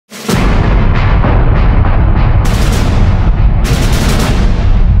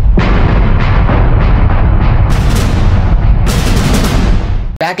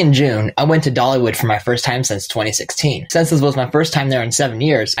in June, I went to Dollywood for my first time since 2016. Since this was my first time there in 7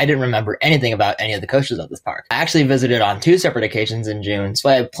 years, I didn't remember anything about any of the coasters at this park. I actually visited on 2 separate occasions in June, so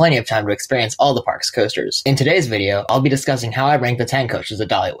I had plenty of time to experience all the park's coasters. In today's video, I'll be discussing how I rank the 10 coasters at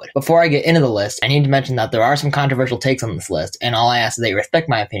Dollywood. Before I get into the list, I need to mention that there are some controversial takes on this list, and all I ask is that you respect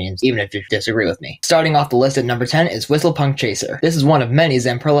my opinions, even if you disagree with me. Starting off the list at number 10 is Whistlepunk Chaser. This is one of many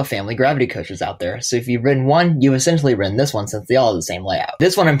Zamperla family gravity coasters out there, so if you've ridden one, you've essentially ridden this one since they all have the same layout.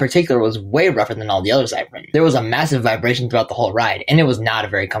 This one in particular was way rougher than all the others I've ridden. There was a massive vibration throughout the whole ride, and it was not a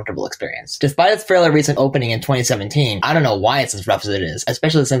very comfortable experience. Despite its fairly recent opening in 2017, I don't know why it's as rough as it is,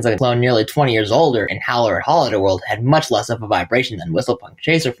 especially since I've flown nearly 20 years older, and Howler at Holiday World had much less of a vibration than Whistlepunk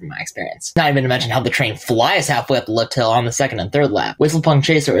Chaser from my experience. Not even to mention how the train flies halfway up the lift hill on the second and third lap. Whistlepunk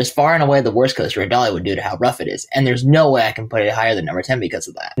Chaser is far and away the worst coaster at Dollywood due to how rough it is, and there's no way I can put it higher than number 10 because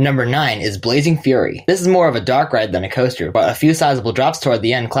of that. Number 9 is Blazing Fury. This is more of a dark ride than a coaster, but a few sizable drops toward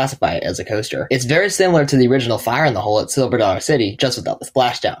the end classify it as a coaster. It's very similar to the original Fire in the Hole at Silver Dollar City, just without the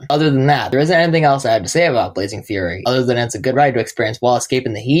splashdown. Other than that, there isn't anything else I have to say about Blazing Fury, other than it's a good ride to experience while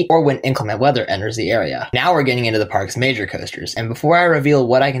escaping the heat or when inclement weather enters the area. Now we're getting into the park's major coasters, and before I reveal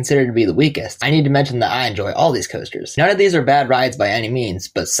what I consider to be the weakest, I need to mention that I enjoy all these coasters. None of these are bad rides by any means,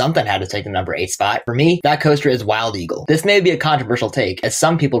 but something had to take the number 8 spot. For me, that coaster is Wild Eagle. This may be a controversial take, as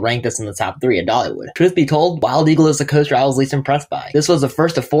some people rank this in the top 3 at Dollywood. Truth be told, Wild Eagle is the coaster I was least impressed by. This was the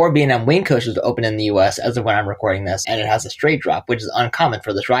first of 4 B&M wing coasters to open in the US as of when I'm recording this, and it has a straight drop, which is uncommon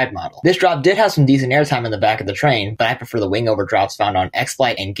for this ride model. This drop did have some decent airtime in the back of the train, but I prefer the wing over drops found on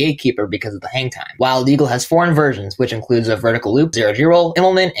X-Flight and Gatekeeper because of the hang time. Wild Eagle has 4 inversions, which includes a vertical loop, zero G-roll,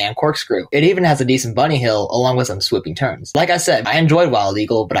 Immelman, and corkscrew. It even has a decent bunny hill, along with some swooping turns. Like I said, I enjoyed Wild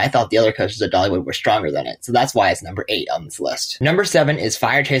Eagle, but I thought the other coasters at Dollywood were stronger than it, so that's why it's number 8 on this list. Number 7 is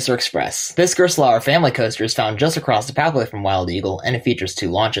Fire Chaser Express. This Gerstlauer family coaster is found just across the pathway from Wild Eagle, and it features 2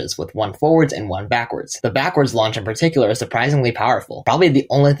 launches, with one forwards and one backwards. The backwards launch in particular is surprisingly powerful. Probably the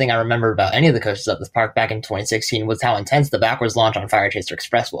only thing I remember about any of the coasters at this park back in 2016 was how intense the backwards launch on Fire Chaser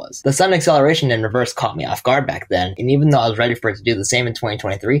Express was. The sudden acceleration in reverse caught me off guard back then, and even though I was ready for it to do the same in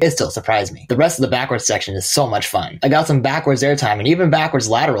 2023, it still surprised me. The rest of the backwards section is so much fun. I got some backwards airtime and even backwards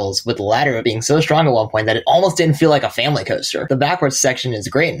laterals, with the latter being so strong at one point that it almost didn't feel like a family coaster. The backwards section is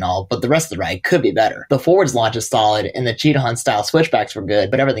great and all, but the rest of the ride could be better. The forwards launch is solid, and the Cheetah Hunt style switchbacks were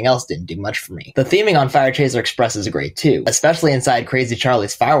good, but everything else didn't do much for me. The theming on Fire Chaser Express is great too, especially inside Crazy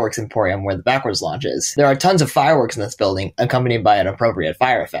Charlie's Fireworks Emporium where the backwards launch is. There are tons of fireworks in this building, accompanied by an appropriate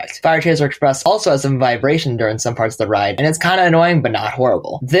fire effect. Fire Chaser Express also has some vibration during some parts of the ride, and it's kinda annoying but not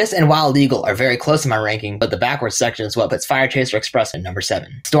horrible. This and Wild Eagle are very close in my ranking, but the backwards section is what puts Fire Chaser Express at number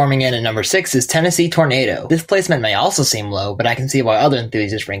 7. Storming in at number 6 is Tennessee Tornado. This placement may also seem low, but I can see why other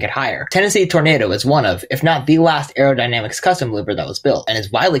enthusiasts rank it higher. Tennessee Tornado is one of, if not the last aerodynamics custom looper that was built, and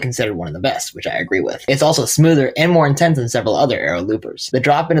is widely considered one of the best, which I agree with. It's also smoother and more intense than several other aero loopers. The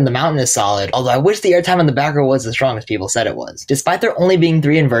drop into the mountain is solid, although I wish the airtime in the back row was as strong as people said it was. Despite there only being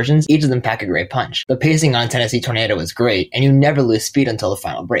 3 inversions, each of them pack a great punch. The pacing on Tennessee Tornado is great, and you never lose speed until the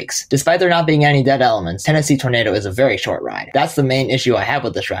final brakes. Despite there not being any dead elements, Tennessee Tornado is a very short ride. That's the main issue I have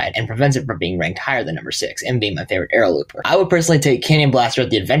with this ride, and prevents it from being ranked higher than number 6, and being my favorite aero looper. I would personally take Canyon Blaster at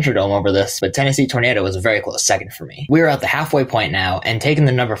the Adventure Dome over this, but Tennessee Tornado is a very close second for me. We are at the halfway point now, and taking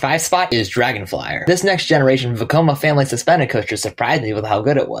the number 5 spot is Dragonflyer. This next generation Vekoma family suspended coaster surprised me with how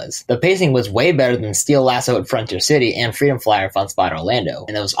good it was. The pacing was way better than Steel Lasso at Frontier City and Freedom Flyer Fun Spot Orlando,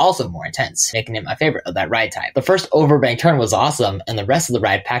 and it was also more intense, making it my favorite of that ride type. The first overbank turn was awesome, and the rest of the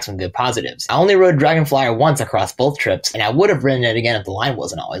ride packed some good positives. I only rode Dragonflyer once across both trips, and I would have ridden it again if the line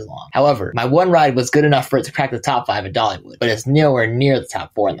wasn't always long. However, my one ride was good enough for it to crack the top 5 at Dollywood, but it's nowhere near the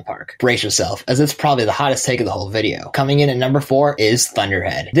top 4 in the park. Brace yourself, as it's probably the hottest take of the whole video. Coming in at number 4 is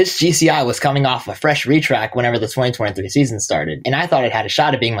Thunderhead. This GCI was coming off a fresh retrack whenever the 2023 season started, and I thought it had a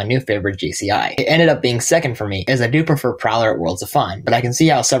shot at being my new favorite GCI. It ended up being second for me, as I do prefer Prowler at Worlds of Fun, but I can see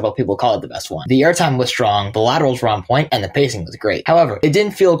how several people call it the best one. The airtime was strong, the laterals were on point, and the pacing was great. However, it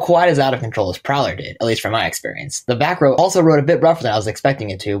didn't feel quite as out of control as Prowler did, at least from my experience. The back row also rode a bit rougher than I was expecting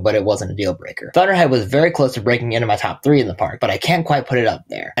it to, but it wasn't a deal breaker. Thunderhead was very close to breaking into my top 3 in the park, but I can't quite put it up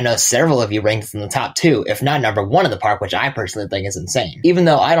there. I know several of you ranked this in the top 2, if not number 1 in the park, which I personally think is insane. Even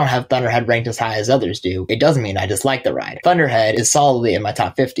though I don't have Thunderhead ranked as high as others do, it doesn't mean I dislike the ride. Thunderhead is solidly in my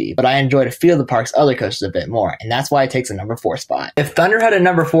top 50, but I enjoyed a few of the park's other coasters a bit more, and that's why it takes a number 4 spot. If Thunderhead at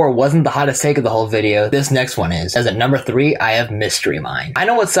number 4 wasn't the hottest take of the whole video, this next one is, as at number 3, I have Mystery Mine. I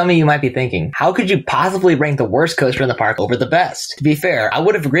know what some of you might be thinking. How could you possibly rank the worst coaster in the park over the best? To be fair, I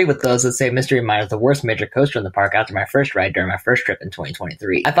would have agreed with those that say Mystery Mine is the worst major coaster in the park after my first ride during my first trip in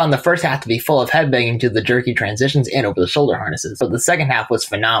 2023. I found the first half to be full of headbanging to the jerky transitions and over-the-shoulder harnesses, but the second half was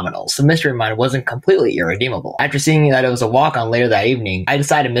phenomenal, so Mystery Mine wasn't completely irredeemable. After seeing that it was a walk-on later that evening, I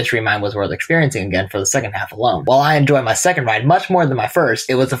decided Mystery Mine was worth experiencing again for the second half alone. While I enjoyed my second ride much more than my first,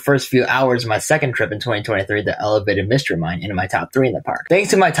 it was the first few hours of my second trip in 2023 that elevated Mystery Mine into my top 3 in the park.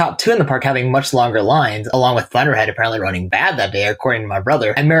 Thanks to my top 2 in the park having much longer lines, along with Thunderhead apparently running bad that day according to my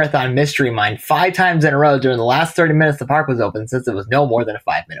brother, I marathon Mystery Mine 5 times in a row during the last 30 minutes the park was open, since it was no more than a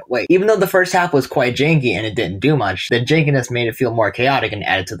 5-minute wait. Even though the first half was quite janky and it didn't do much, the jankiness made it feel more chaotic and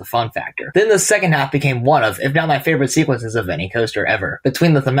added to the fun factor. Then the second half became one of, if not my favorite sequences of any coaster ever.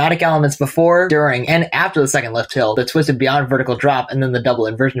 Between the thematic elements before, during, and after the second lift hill, the twisted beyond vertical drop, and then the double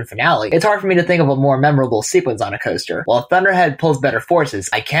inversion finale, it's hard for me to think of a more memorable sequence on a coaster. While Thunderhead pulls better forces,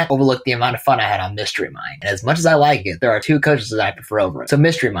 I can't overlook the amount of fun I had on Mystery Mine. And as much as I like it, there are 2 coasters that I prefer over it. So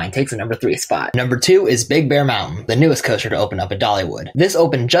Mystery Mine takes the number 3 spot. Number 2 is Big Bear Mountain, the newest coaster to open up at Dollywood. This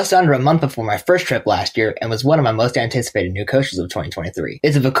opened just under a month before my first trip last year and was one of my most anticipated new coasters of 2023.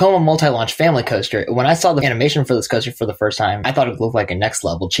 It's a Vekoma multi-launch family coaster, and when I saw the animation for this coaster for the first time, I thought it looked like a next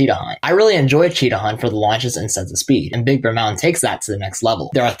level Cheetah Hunt. I really enjoyed Cheetah Hunt for the launches and sense of speed, and Big Bear Mountain takes that to the next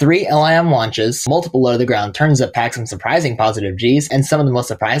level. There are 3 LIM launches, multiple low to the ground turns that pack some surprising positive Gs, and some of the most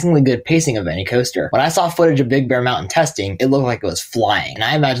surprisingly good pacing of any coaster. When I saw footage of Big Bear Mountain testing, it looked like it was flying, and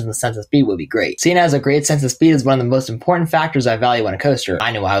I imagined the sense of speed would be great. Seeing as a great sense of speed is one of the most important factors I value in a coaster,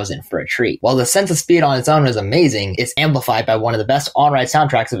 I knew I was in for a treat. While the sense of speed on its own is amazing, it's amplified by one of the best on-ride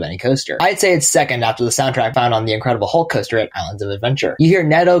soundtracks of any coaster. I'd say it's second after the soundtrack found on the Incredible Hulk coaster at Islands of Adventure. You hear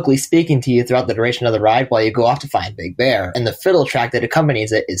Ned Oakley speaking to you throughout the duration of the ride while you go off to find Big Bear, and the fiddle track that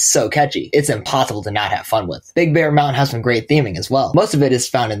accompanies it is so catchy, it's impossible to not have fun with. Big Bear Mountain has some great theming as well. Most of it is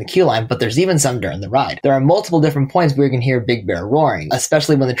found in the queue line, but there's even some during the ride. There are multiple different points where you can hear Big Bear roaring,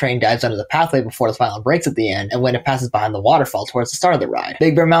 especially when the train dives under the pathway before the final brakes at the end, and when it passes behind the waterfall towards the start of the ride.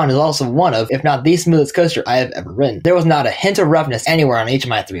 Big Bear Mountain is also one of, if not the smoothest coaster I have ever ridden. There was not a hint of roughness anywhere on each of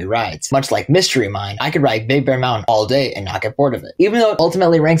my 3 rides. Much like Mystery Mine, I could ride Big Bear Mountain all day and not get bored of it. Even though it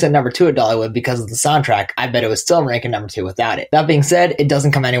ultimately ranks at number 2 at Dollywood because of the soundtrack, I bet it would still rank at number 2 without it. That being said, it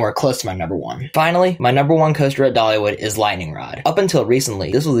doesn't come anywhere close to my number 1. Finally, my number 1 coaster at Dollywood is Lightning Rod. Up until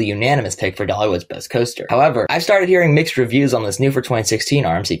recently, this was a unanimous pick for Dollywood's best coaster. However, I've started hearing mixed reviews on this new for 2016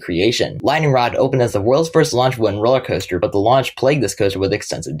 RMC creation. Lightning Rod opened as the world's first launch wooden roller coaster, but the launch plagued this coaster with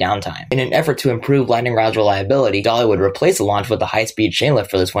extensive downtime. In an effort to improve Lightning Rod's reliability, Dollywood replaced the launch with a high-speed chain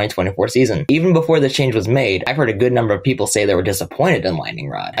lift for the 2024 season. Even before this change was made, I've heard a good number of people say they were disappointed in Lightning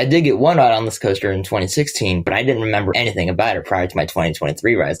Rod. I did get one ride on this coaster in 2016, but I didn't remember anything about it prior to my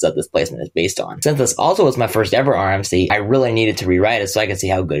 2023 rides that this placement is based on. Since this also was my first ever RMC, I really needed to rewrite it so I could see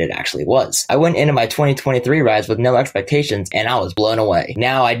how good it actually was. I went into my 2023 rides with no expectations, and I was blown away.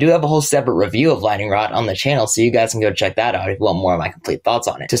 Now, I do have a whole separate review of Lightning Rod on the channel, so you guys can go check that out if you want more of my complete thoughts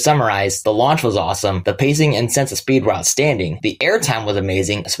on it. To summarize, the launch was awesome, the pacing and sense of speed were outstanding, the airtime was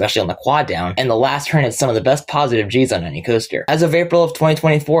amazing, especially on the quad down, and the last turn had some of the best positive Gs on any coaster. As of April of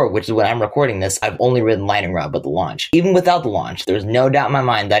 2024, which is when I'm recording this, I've only ridden Lightning Rod but the launch. Even without the launch, there's no doubt in my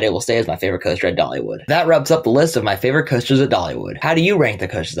mind that it will stay as my favorite coaster at Dollywood. That wraps up the list of my favorite coasters at Dollywood. How do you rank the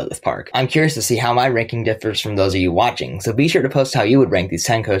coasters at this park? I'm curious to see how my ranking differs from those of you watching, so be sure to post how you would rank these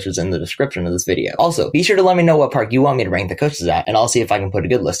 10 coasters in the description of this video. Also, be sure to let me know what park you want me to rank the coasters at, and I'll see if I can put a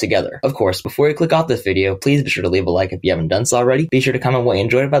good list together. Of course, before you click off this video, please be sure to leave a like if you haven't done so already. Be sure to comment what you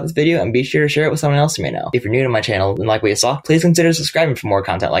enjoyed about this video, and be sure to share it with someone else you may know. If you're new to my channel and like what you saw, please consider subscribing for more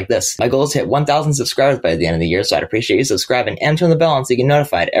content like this. My goal is to hit 1,000 subscribers by the end of the year, so I'd appreciate you subscribing and turn the bell on so you get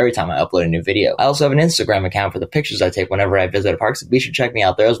notified every time I upload a new video. I also have an Instagram account for the pictures I take whenever I visit a park, so be sure to check me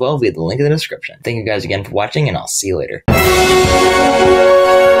out there as well via the link in the description. Thank you guys again for watching, and I'll see you later.